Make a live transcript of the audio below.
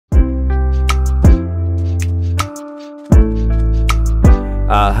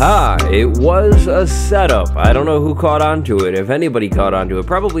Aha, it was a setup. I don't know who caught on to it. If anybody caught on to it,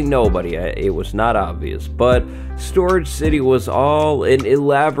 probably nobody. It was not obvious. But Storage City was all an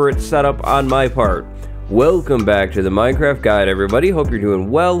elaborate setup on my part. Welcome back to the Minecraft Guide, everybody. Hope you're doing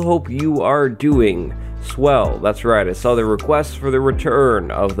well. Hope you are doing swell. That's right. I saw the request for the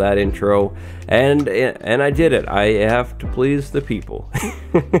return of that intro, and I did it. I have to please the people.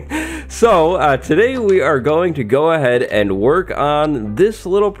 So today we are going to go ahead and work on this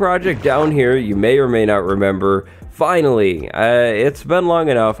little project down here. You may or may not remember. Finally, it's been long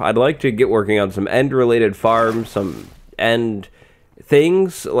enough. I'd like to get working on some end-related farms, some end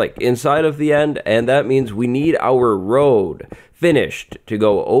things like inside of the end, and that means we need our road finished to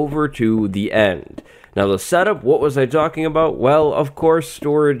go over to the end. Now the setup, what was I talking about? Well, of course,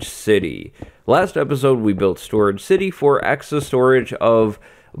 Storage City. Last episode we built Storage City for extra storage of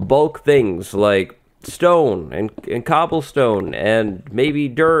bulk things like stone and cobblestone and maybe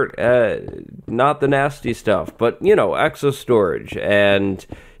dirt, not the nasty stuff, but you know, extra storage. And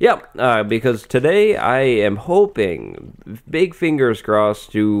yeah, because today I am hoping, big fingers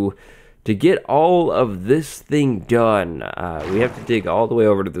crossed, to get all of this thing done. We have to dig all the way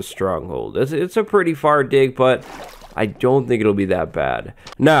over to the stronghold. It's a pretty far dig, but I don't think it'll be that bad.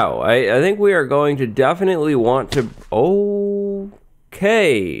 Now, I think we are going to definitely want to...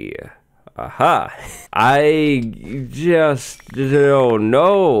 Okay. Aha. I just don't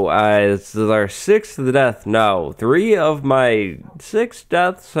know. This is our 6th death now. 3 of my 6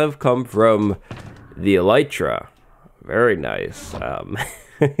 deaths have come from the elytra. Very nice.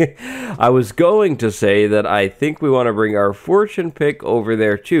 I was going to say that I think we want to bring our fortune pick over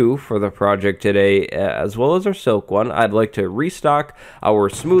there too for the project today, as well as our silk one. I'd like to restock our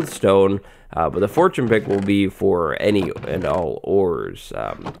smooth stone, but the fortune pick will be for any and all ores.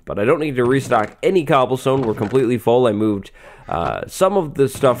 But I don't need to restock any cobblestone. We're completely full. I moved some of the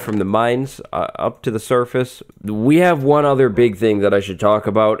stuff from the mines up to the surface. We have one other big thing that I should talk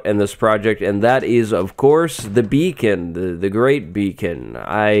about in this project, and that is, of course, the beacon, the great beacon.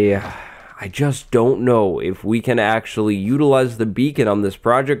 I just don't know if we can actually utilize the beacon on this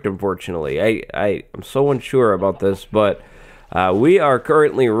project, unfortunately. I'm so unsure about this, but we are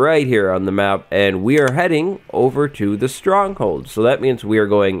currently right here on the map, and we are heading over to the stronghold. So that means we are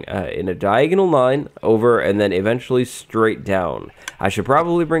going in a diagonal line over and then eventually straight down. I should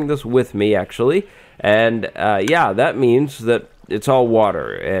probably bring this with me, actually. And yeah, that means that it's all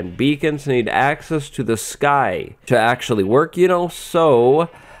water, and beacons need access to the sky to actually work, you know. So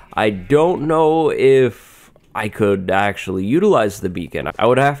I don't know if I could actually utilize the beacon. I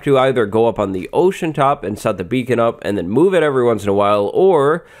would have to either go up on the ocean top and set the beacon up and then move it every once in a while,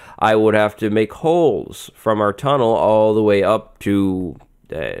 or I would have to make holes from our tunnel all the way up to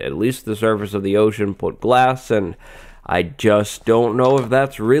at least the surface of the ocean, put glass, and I just don't know if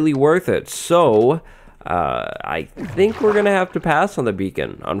that's really worth it. So I think we're gonna have to pass on the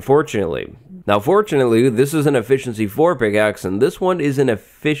beacon, unfortunately. Now, fortunately, this is an efficiency 4 pickaxe, and this one is an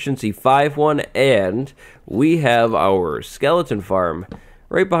efficiency 5 one, and we have our skeleton farm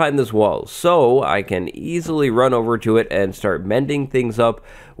right behind this wall, so I can easily run over to it and start mending things up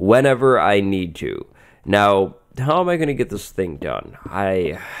whenever I need to. Now, how am I going to get this thing done?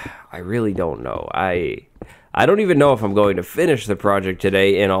 I really don't know. I don't even know if I'm going to finish the project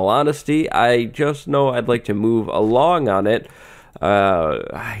today, in all honesty. I just know I'd like to move along on it.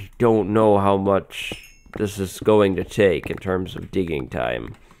 I don't know how much this is going to take in terms of digging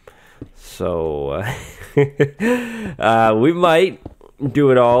time. So, we might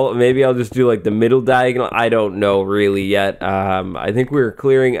do it all. Maybe I'll just do like the middle diagonal. I don't know really yet. I think we're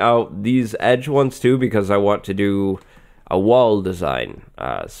clearing out these edge ones too because I want to do a wall design.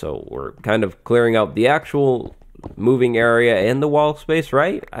 So we're kind of clearing out the actual moving area and the wall space,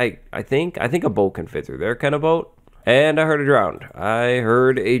 right? I think a boat can fit through there. Can a boat? And I heard a drowned. I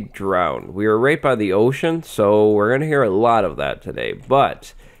heard a drowned. We are right by the ocean, so we're going to hear a lot of that today.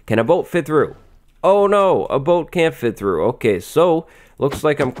 But can a boat fit through? Oh no, a boat can't fit through. Okay, so looks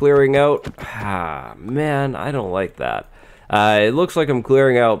like I'm clearing out... man, I don't like that. It looks like I'm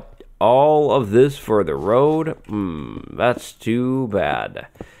clearing out all of this for the road. That's too bad.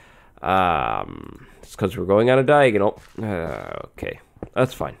 It's because we're going on a diagonal. Okay,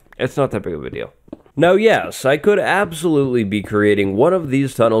 that's fine. It's not that big of a deal. Now, yes, I could absolutely be creating one of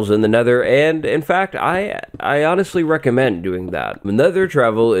these tunnels in the Nether, and in fact, I honestly recommend doing that. The Nether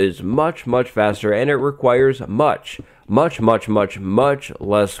travel is much, much faster, and it requires much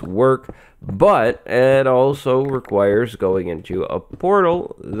less work, but it also requires going into a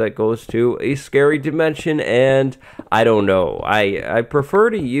portal that goes to a scary dimension, and I don't know. I prefer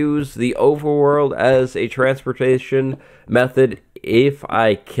to use the overworld as a transportation method if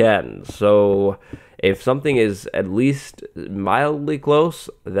I can. So if something is at least mildly close,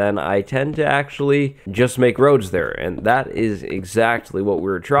 then I tend to actually just make roads there. And that is exactly what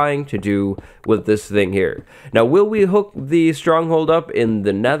we're trying to do with this thing here. Now, will we hook the stronghold up in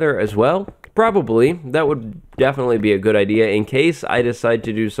the nether as well? Probably. That would definitely be a good idea in case I decide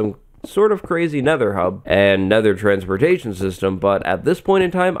to do some sort of crazy nether hub and nether transportation system, but at this point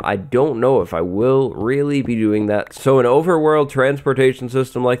in time, I don't know if I will really be doing that. So an overworld transportation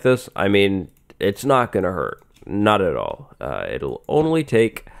system like this, I mean, it's not gonna hurt. Not at all. It'll only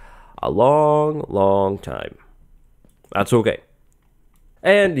take a long time. That's okay.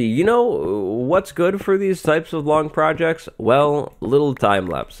 And you know what's good for these types of long projects? Well, little time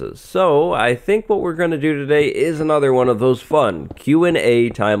lapses. So I think what we're going to do today is another one of those fun Q&A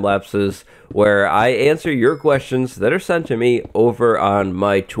time lapses where I answer your questions that are sent to me over on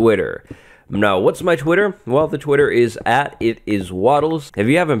my Twitter. Now, what's my Twitter? Well, the Twitter is @itiswattles. If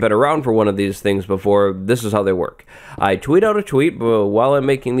you haven't been around for one of these things before, this is how they work. I tweet out a tweet while I'm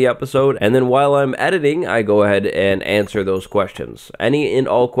making the episode, and then while I'm editing, I go ahead and answer those questions. Any and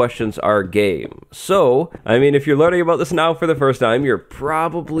all questions are game. So, I mean, if you're learning about this now for the first time, you're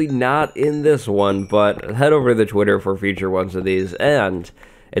probably not in this one, but head over to the Twitter for future ones of these, and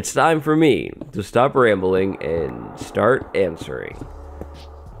it's time for me to stop rambling and start answering.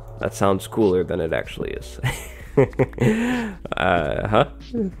 That sounds cooler than it actually is.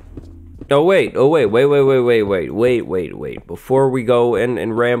 Oh, wait. Before we go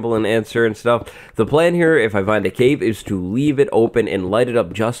and ramble and answer and stuff, the plan here, if I find a cave, is to leave it open and light it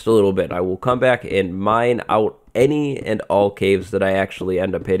up just a little bit. I will come back and mine out any and all caves that I actually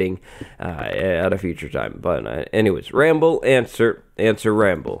end up hitting at a future time. But anyways, ramble, answer,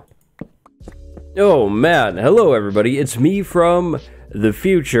 ramble. Oh, man. Hello, everybody. It's me from the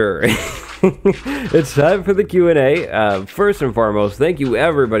future. It's time for the Q&A. First and foremost, thank you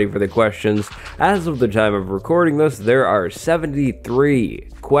everybody for the questions. As of the time of recording this, there are 73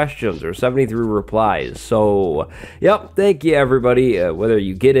 questions or 73 replies. So, yep, thank you everybody, whether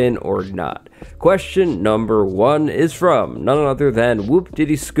you get in or not. Question number 1 is from none other than Whoop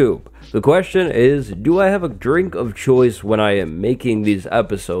Diddy Scoop. The question is, do I have a drink of choice when I am making these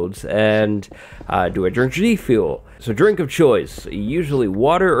episodes? And do I drink G Fuel? So drink of choice, usually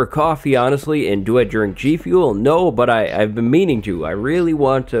water or coffee, honestly. And do I drink G Fuel? No, but I've been meaning to. I really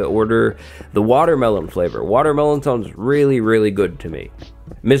want to order the watermelon flavor. Watermelon sounds really good to me.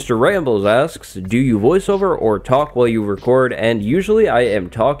 Mr. Rambles asks, do you voiceover or talk while you record? And usually I am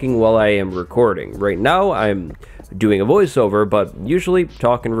talking while I am recording. Right now I'm doing a voiceover, but usually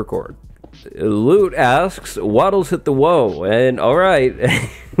talk and record. Loot asks, Waddles hit the whoa, and alright,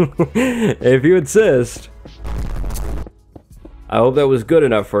 if you insist. I hope that was good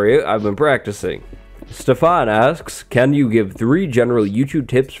enough for you. I've been practicing. Stefan asks, can you give 3 general YouTube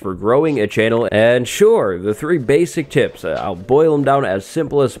tips for growing a channel? And sure, the 3 basic tips. I'll boil them down as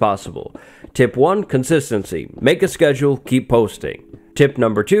simple as possible. Tip 1, consistency. Make a schedule, keep posting. Tip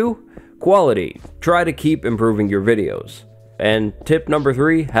number 2, quality. Try to keep improving your videos. And tip number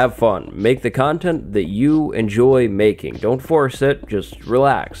 3, have fun. Make the content that you enjoy making. Don't force it, just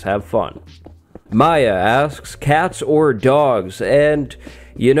relax, have fun. Maya asks, cats or dogs? And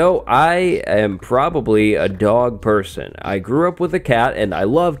you know, I am probably a dog person. I grew up with a cat and I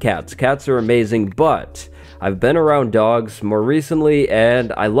love cats. Cats are amazing, but I've been around dogs more recently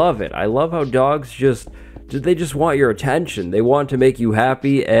and I love it. I love how dogs they just want your attention. They want to make you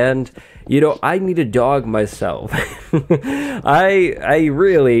happy, and you know, I need a dog myself.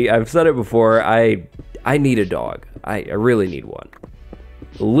 I've said it before, I need a dog. I really need one.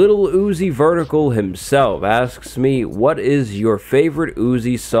 Little Uzi Vertical himself asks me, what is your favorite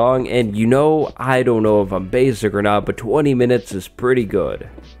Uzi song? And you know, I don't know if I'm basic or not, but 20 minutes is pretty good.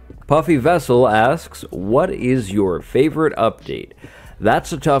 Puffy Vessel asks, what is your favorite update?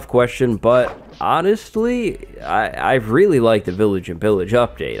 That's a tough question, but honestly, I really like the Village and Pillage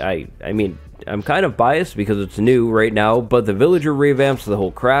update. I mean, I'm kind of biased because it's new right now, but the villager revamps, the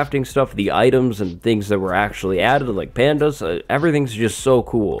whole crafting stuff, the items and things that were actually added, like pandas, everything's just so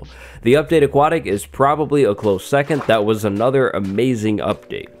cool. The update Aquatic is probably a close second. That was another amazing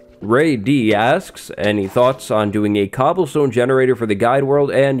update. Ray D asks, any thoughts on doing a cobblestone generator for the guide world?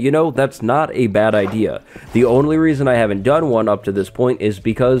 And you know, that's not a bad idea. The only reason I haven't done one up to this point is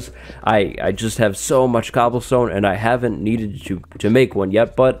because I just have so much cobblestone and I haven't needed to make one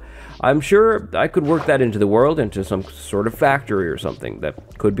yet, but I'm sure I could work that into the world, into some sort of factory or something.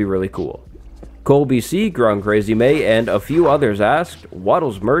 That could be really cool. Colby C, Grung Crazy May, and a few others asked,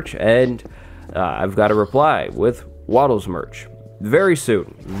 Waddles merch, and I've got a reply with Waddles merch. Very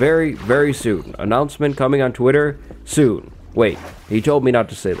soon. Very soon. Announcement coming on Twitter soon. Wait, he told me not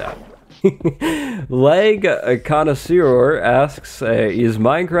to say that. Leg Connoisseur asks, is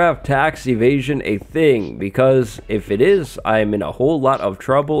Minecraft tax evasion a thing? Because if it is, I'm in a whole lot of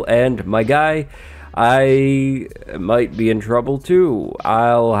trouble, and my guy, I might be in trouble too.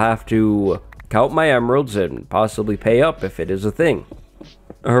 I'll have to count my emeralds and possibly pay up if it is a thing.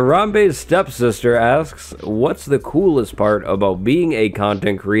 Harambe's stepsister asks, what's the coolest part about being a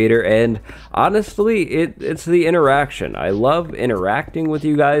content creator? And honestly, it's the interaction. I love interacting with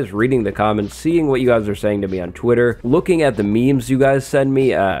you guys, reading the comments, seeing what you guys are saying to me on Twitter, looking at the memes you guys send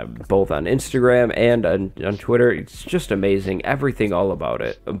me, both on Instagram and on Twitter. It's just amazing, everything all about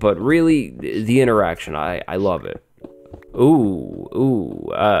it. But really, the interaction, I love it.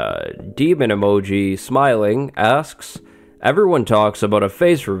 Demon emoji smiling asks, everyone talks about a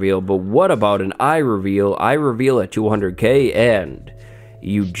face reveal, but what about an eye reveal? Eye reveal at 200k, and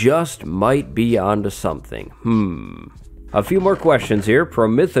you just might be onto something. A few more questions here.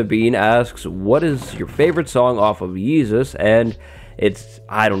 Promithabean asks, what is your favorite song off of Yeezus? And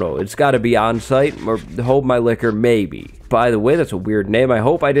I don't know, it's gotta be On Site, or Hold My Liquor, maybe. By the way, that's a weird name. I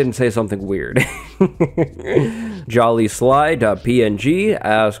hope I didn't say something weird. JollySly.png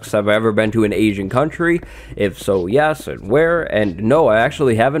asks, have I ever been to an Asian country? If so, yes, and where? And no, I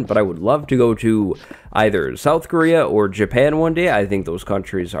actually haven't, but I would love to go to either South Korea or Japan one day. I think those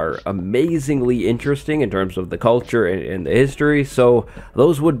countries are amazingly interesting in terms of the culture and the history, so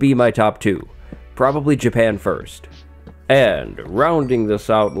those would be my top two. Probably Japan first. And rounding this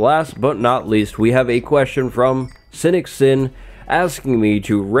out, last but not least, we have a question from Cynic Sin asking me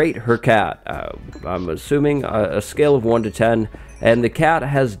to rate her cat. I'm assuming a scale of 1 to 10, and the cat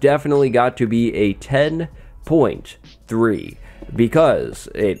has definitely got to be a 10.3 because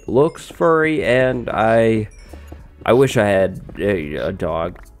it looks furry, and I wish I had a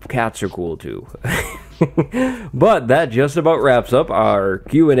dog. Cats are cool too. But that just about wraps up our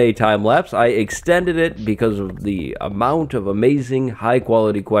Q&A time lapse. I extended it because of the amount of amazing high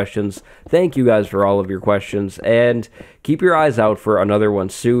quality questions. Thank you guys for all of your questions, and keep your eyes out for another one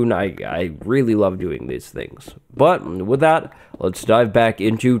soon. I really love doing these things. But with that, let's dive back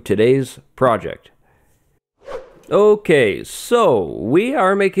into today's project. Okay, so we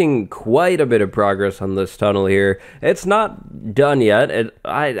are making quite a bit of progress on this tunnel here. It's not done yet.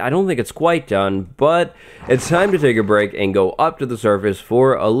 I don't think it's quite done, but it's time to take a break and go up to the surface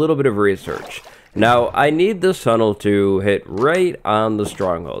for a little bit of research. Now, I need this tunnel to hit right on the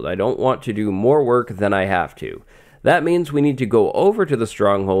stronghold. I don't want to do more work than I have to. That means we need to go over to the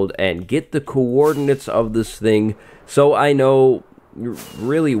stronghold and get the coordinates of this thing so I know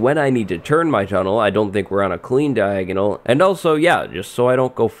really when I need to turn my tunnel. I don't think we're on a clean diagonal, and also, yeah, just so I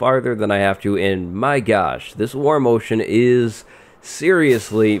don't go farther than I have to. And my gosh, this war motion is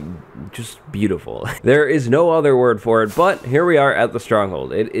seriously just beautiful. There is no other word for it, but here we are at the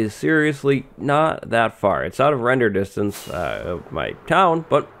stronghold. It is seriously not that far. It's out of render distance of my town,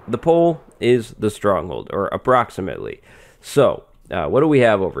 but the pole is the stronghold, or approximately. So what do we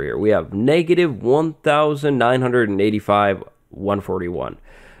have over here? We have negative 1,985 141.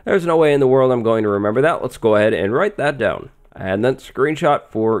 There's no way in the world I'm going to remember that. Let's go ahead and write that down, and then screenshot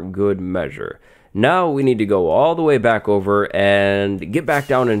for good measure. Now we need to go all the way back over and get back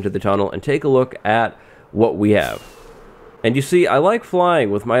down into the tunnel and take a look at what we have. And you see, I like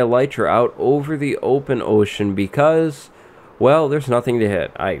flying with my elytra out over the open ocean because, well, there's nothing to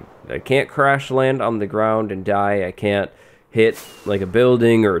hit. I can't crash land on the ground and die. I can't hit like a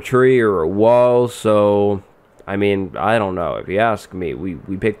building or a tree or a wall, so I mean, I don't know. If you ask me, we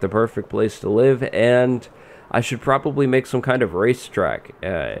picked the perfect place to live, and I should probably make some kind of racetrack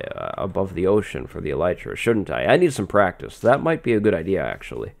above the ocean for the elytra, shouldn't I? I need some practice. That might be a good idea,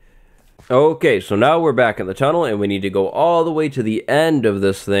 actually. Okay, so now we're back in the tunnel, and we need to go all the way to the end of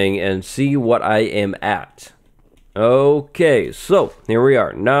this thing and see what I am at. Okay, so here we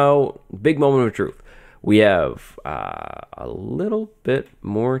are. Now, big moment of truth. We have a little bit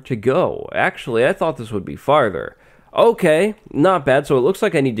more to go. Actually, I thought this would be farther. Okay, not bad. So it looks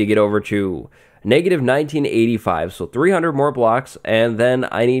like I need to get over to negative 1985, so 300 more blocks, and then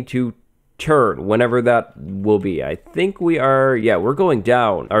I need to turn whenever that will be. I think we are, yeah, we're going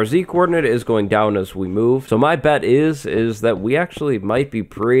down. Our Z coordinate is going down as we move. So my bet is that we actually might be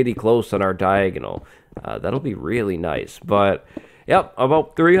pretty close on our diagonal. That'll be really nice, but yep,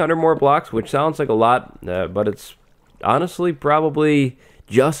 about 300 more blocks, which sounds like a lot, but it's honestly probably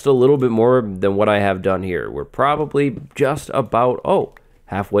just a little bit more than what I have done here. We're probably just about,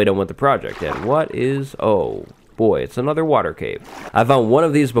 halfway done with the project. And what is, oh boy, it's another water cave. I found one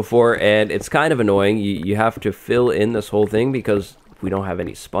of these before, and it's kind of annoying. You have to fill in this whole thing because we don't have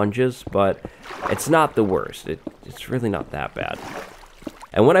any sponges, but it's not the worst. It's really not that bad.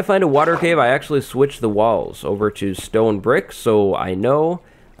 And when I find a water cave, I actually switch the walls over to stone brick, so I know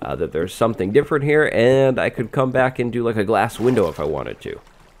that there's something different here, and I could come back and do like a glass window if I wanted to.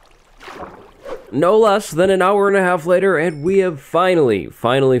 No less than an hour and a half later, and we have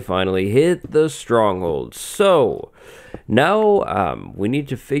finally hit the stronghold. So, now we need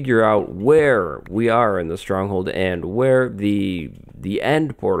to figure out where we are in the stronghold and where the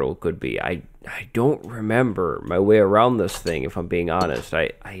end portal could be. I don't remember my way around this thing, if I'm being honest.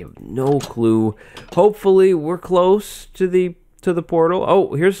 I have no clue. Hopefully, we're close to the portal.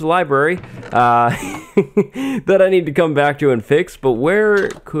 Oh, here's the library that I need to come back to and fix. But where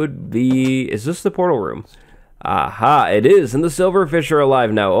could be... Is this the portal room? Aha, it is. And the silverfish are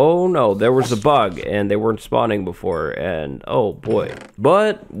alive now. Oh, no. There was a bug, and they weren't spawning before. And, oh, boy.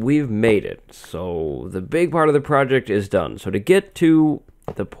 But we've made it. So the big part of the project is done. So to get to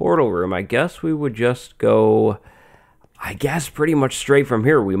the portal room, I guess we would just go... I guess pretty much straight from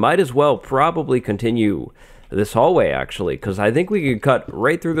here. We might as well probably continue this hallway, actually, because I think we could cut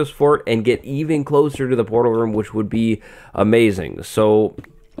right through this fort and get even closer to the portal room, which would be amazing. So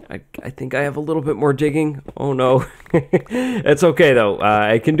I think I have a little bit more digging. Oh no. It's okay though.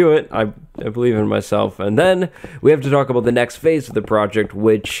 I can do it. I believe in myself. And then we have to talk about the next phase of the project,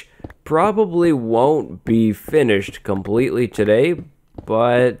 which probably won't be finished completely today,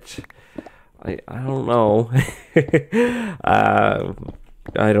 but I don't know.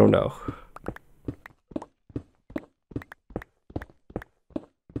 I don't know.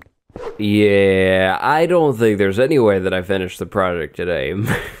 Yeah, I don't think there's any way that I finished the project today.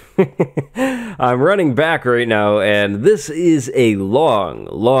 I'm running back right now, and this is a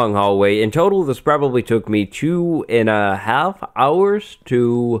long hallway. In total, this probably took me 2.5 hours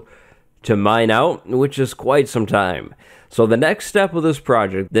to mine out, which is quite some time. So the next step of this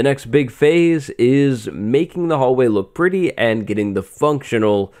project, the next big phase, is making the hallway look pretty and getting the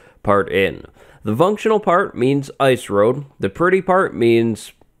functional part in. The functional part means ice road. The pretty part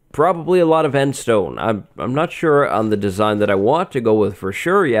means probably a lot of end stone. I'm not sure on the design that I want to go with for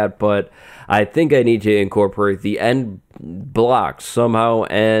sure yet, but I think I need to incorporate the end blocks somehow,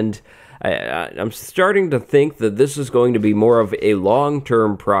 and I'm starting to think that this is going to be more of a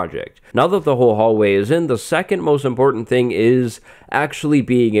long-term project. Now that the whole hallway is in, the second most important thing is actually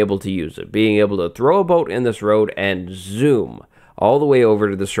being able to use it, being able to throw a boat in this road and zoom all the way over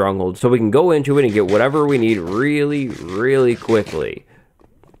to the stronghold so we can go into it and get whatever we need really quickly.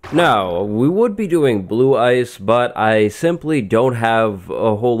 Now, we would be doing blue ice, but I simply don't have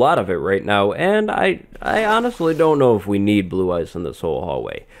a whole lot of it right now, and I honestly don't know if we need blue ice in this whole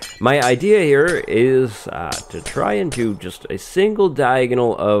hallway. My idea here is to try and do just a single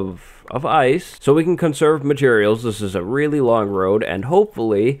diagonal of ice so we can conserve materials. This is a really long road, and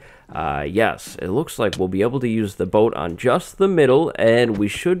hopefully, yes, it looks like we'll be able to use the boat on just the middle, and we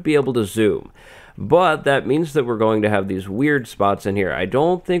should be able to zoom. But that means that we're going to have these weird spots in here. I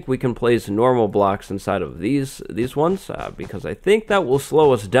don't think we can place normal blocks inside of these ones because I think that will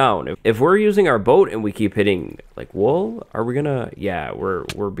slow us down. If we're using our boat and we keep hitting like wool, are we gonna? Yeah,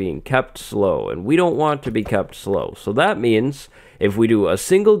 we're being kept slow, and we don't want to be kept slow. So that means if we do a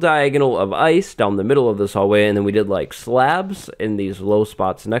single diagonal of ice down the middle of this hallway, and then we did like slabs in these low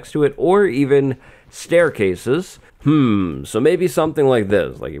spots next to it, or even staircases. So maybe something like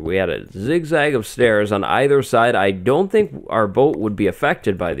this, like if we had a zigzag of stairs on either side. I don't think our boat would be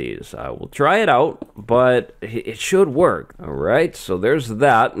affected by these. We'll try it out, but it should work. All right, so there's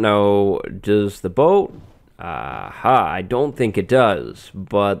that. Now, does the boat? I don't think it does,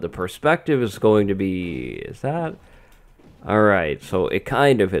 but the perspective is going to be, is that? All right, so it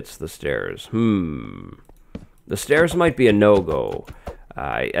kind of hits the stairs. The stairs might be a no-go.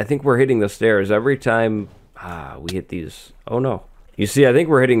 I think we're hitting the stairs every time we hit these. Oh no. You see, I think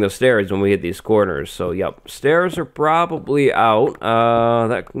we're hitting the stairs when we hit these corners. So, yep, stairs are probably out.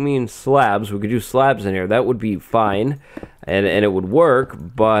 That means slabs. We could do slabs in here. That would be fine, and it would work,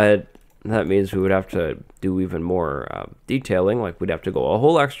 but that means we would have to do even more detailing. Like, we'd have to go a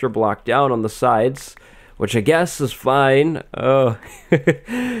whole extra block down on the sides, which I guess is fine.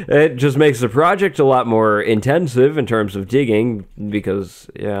 It just makes the project a lot more intensive in terms of digging, because,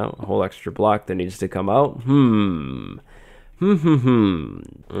 yeah, a whole extra block that needs to come out. Here's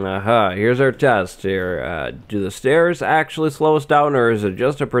our test here. Do the stairs actually slow us down, or is it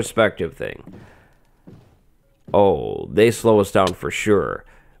just a perspective thing? Oh, they slow us down for sure.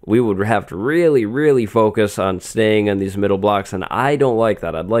 we would have to really, really focus on staying in these middle blocks, and I don't like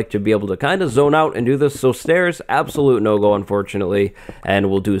that. I'd like to be able to kind of zone out and do this. So stairs, absolute no-go, unfortunately, and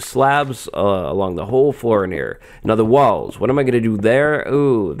we'll do slabs along the whole floor in here. Now the walls, what am I going to do there?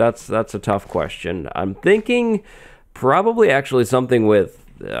 Ooh, that's a tough question. I'm thinking probably actually something with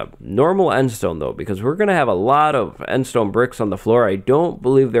normal endstone, though, because we're going to have a lot of endstone bricks on the floor. I don't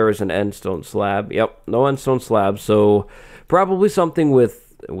believe there is an endstone slab. Yep, no endstone slab, so probably something with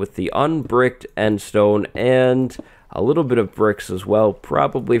the unbricked endstone and a little bit of bricks as well,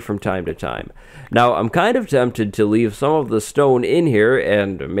 probably from time to time. Now, I'm kind of tempted to leave some of the stone in here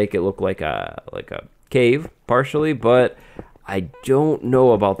and make it look like a cave, partially, but I don't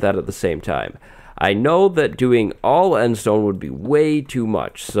know about that at the same time. I know that doing all endstone would be way too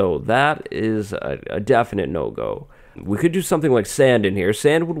much, so that is a definite no-go. We could do something like sand in here.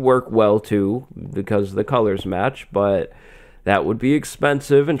 Sand would work well, too, because the colors match, but that would be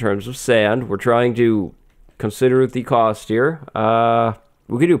expensive in terms of sand. We're trying to consider the cost here.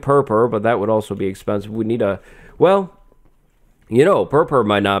 We could do purpur, but that would also be expensive. We need well, you know, purpur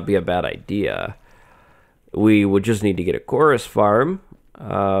might not be a bad idea. We would just need to get a chorus farm,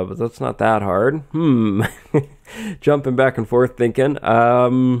 but that's not that hard. Jumping back and forth thinking.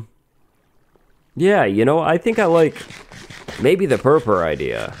 Yeah, you know, I think I like maybe the purpur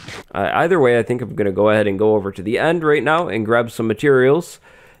idea. Either way, I think I'm going to go ahead and go over to the end right now and grab some materials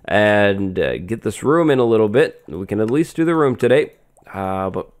and get this room in a little bit. We can at least do the room today.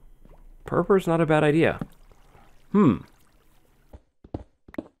 But purpur's not a bad idea.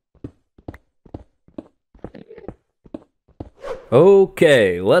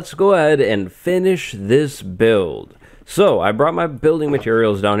 Okay, let's go ahead and finish this build. So, I brought my building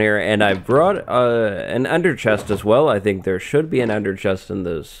materials down here, and I brought an ender chest as well. I think there should be an ender chest in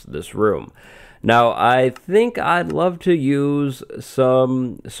this room. Now, I think I'd love to use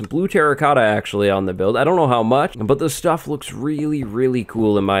some blue terracotta, actually, on the build. I don't know how much, but the stuff looks really, really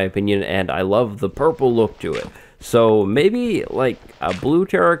cool, in my opinion, and I love the purple look to it. So maybe like a blue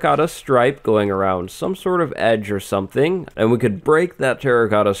terracotta stripe going around some sort of edge or something, and we could break that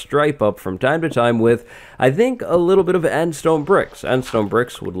terracotta stripe up from time to time with, I think, a little bit of endstone bricks. Endstone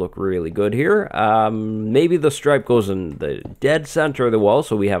bricks would look really good here. Maybe the stripe goes in the dead center of the wall,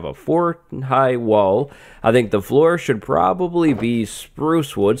 so we have a 4-high wall. I think the floor should probably be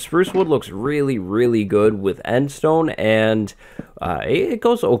spruce wood. Spruce wood looks really, really good with endstone, and it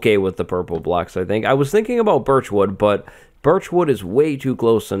goes okay with the purple blocks, I think. I was thinking about birchwood, but birchwood is way too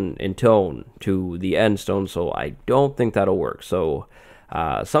close in tone to the endstone, so I don't think that'll work. So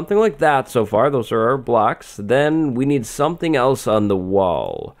something like that so far. Those are our blocks. Then we need something else on the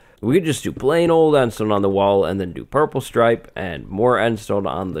wall. We could just do plain old endstone on the wall and then do purple stripe and more endstone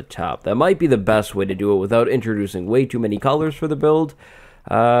on the top. That might be the best way to do it without introducing way too many colors for the build.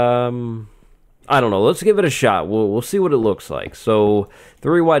 I don't know. Let's give it a shot. We'll see what it looks like. So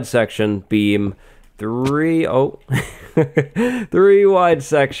 3 wide section, beam, 3 wide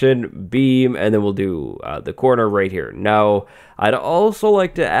section, beam, and then we'll do the corner right here. Now, I'd also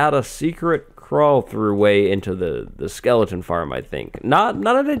like to add a secret crawl through way into the skeleton farm, I think. Not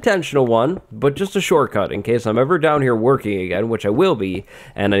an intentional one, but just a shortcut in case I'm ever down here working again, which I will be,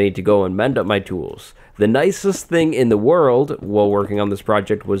 and I need to go and mend up my tools. The nicest thing in the world while working on this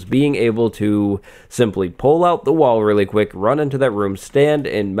project was being able to simply pull out the wall really quick, run into that room, stand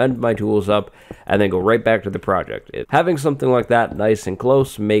and mend my tools up, and then go right back to the project. Having something like that nice and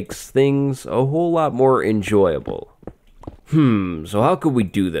close makes things a whole lot more enjoyable. So how could we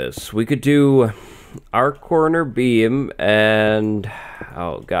do this? We could do our corner beam and,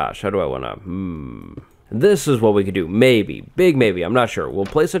 oh gosh, how do I want to, This is what we could do. Maybe. Big maybe. I'm not sure. We'll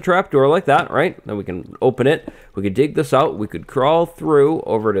place a trapdoor like that, right? Then we can open it. We could dig this out. We could crawl through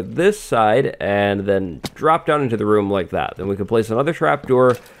over to this side and then drop down into the room like that. Then we could place another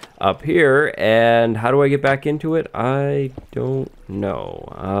trapdoor up here. And how do I get back into it? I don't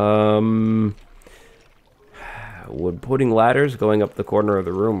know. Would putting ladders going up the corner of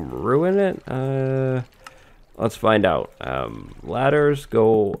the room ruin it? Let's find out. Ladders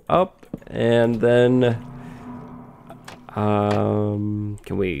go up, and then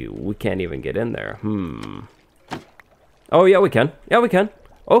can we can't even get in there. Oh yeah, we can. Yeah, we can.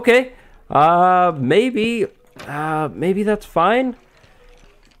 Okay. Maybe that's fine.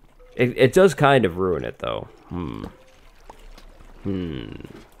 It does kind of ruin it though.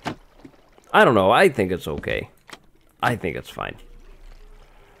 I don't know. I think it's okay. I think it's fine.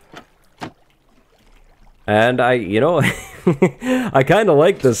 And I kind of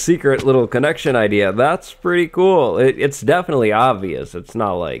like the secret little connection idea. That's pretty cool. It's definitely obvious. It's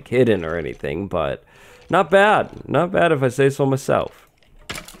not like hidden or anything, but not bad. Not bad if I say so myself.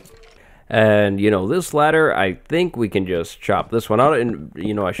 And, you know, this ladder, I think we can just chop this one out. And,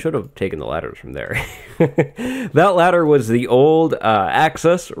 you know, I should have taken the ladders from there. That ladder was the old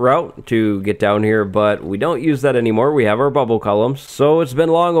access route to get down here, but we don't use that anymore. We have our bubble columns. So it's been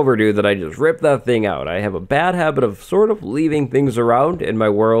long overdue that I just ripped that thing out. I have a bad habit of sort of leaving things around in my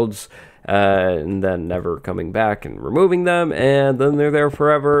worlds, and then never coming back and removing them, and then they're there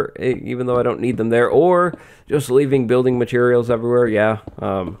forever, even though I don't need them there, or just leaving building materials everywhere. Yeah,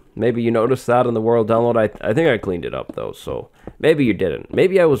 maybe you noticed that in the world download. I think I cleaned it up, though, so maybe you didn't.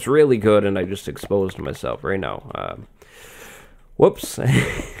 Maybe I was really good and I just exposed myself right now. Whoops.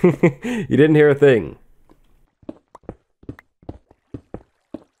 You didn't hear a thing.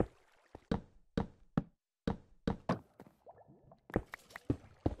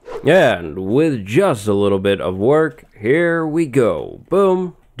 And with just a little bit of work, here we go.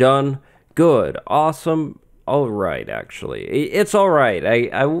 Boom, done, good, awesome. All right, actually, it's all right.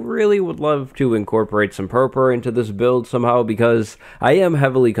 I really would love to incorporate some purpur into this build somehow, because I am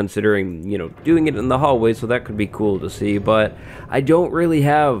heavily considering, you know, doing it in the hallway, so that could be cool to see, but I don't really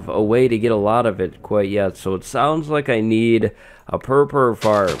have a way to get a lot of it quite yet, so it sounds like I need a purpur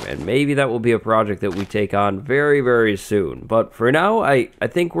farm, and maybe that will be a project that we take on very, very soon. But for now, I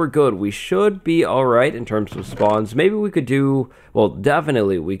think we're good. We should be all right in terms of spawns. Maybe we could do, well,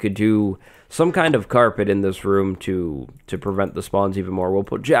 definitely we could do some kind of carpet in this room to prevent the spawns even more. We'll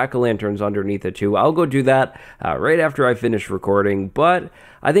put jack-o'-lanterns underneath it too. I'll go do that right after I finish recording, but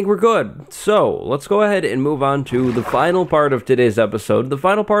I think we're good. So let's go ahead and move on to the final part of today's episode, the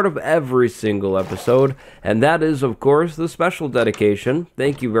final part of every single episode, and that is, of course, the special dedication.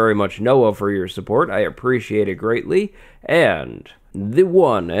 Thank you very much, Noah, for your support. I appreciate it greatly. And the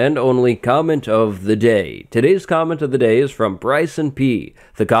one and only comment of the day. Today's comment of the day is from Bryson P.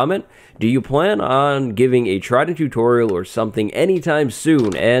 The comment: do you plan on giving a Trident tutorial or something anytime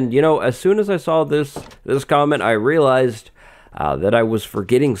soon? And, you know, as soon as I saw this comment, I realized that I was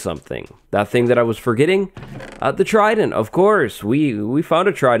forgetting something. That thing that I was forgetting? The Trident, of course. We found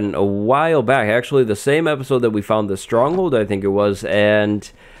a Trident a while back. Actually, the same episode that we found the Stronghold, I think it was,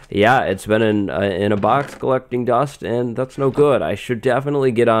 and yeah, it's been in a box collecting dust, and that's no good. I should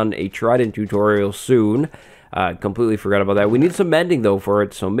definitely get on a Trident tutorial soon. Completely forgot about that. We need some mending, though, for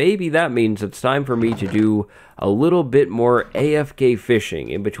it, so maybe that means it's time for me to do a little bit more AFK fishing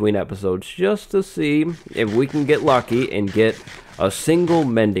in between episodes, just to see if we can get lucky and get a single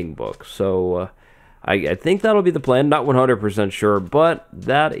mending book. So I think that'll be the plan. Not 100% sure, but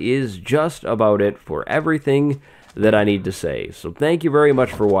that is just about it for everything that I need to say. So thank you very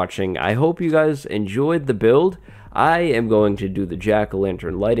much for watching. I hope you guys enjoyed the build. I am going to do the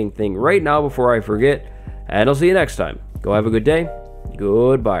jack-o'-lantern lighting thing right now before I forget, and I'll see you next time. Go have a good day.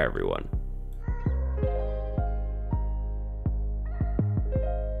 Goodbye, everyone.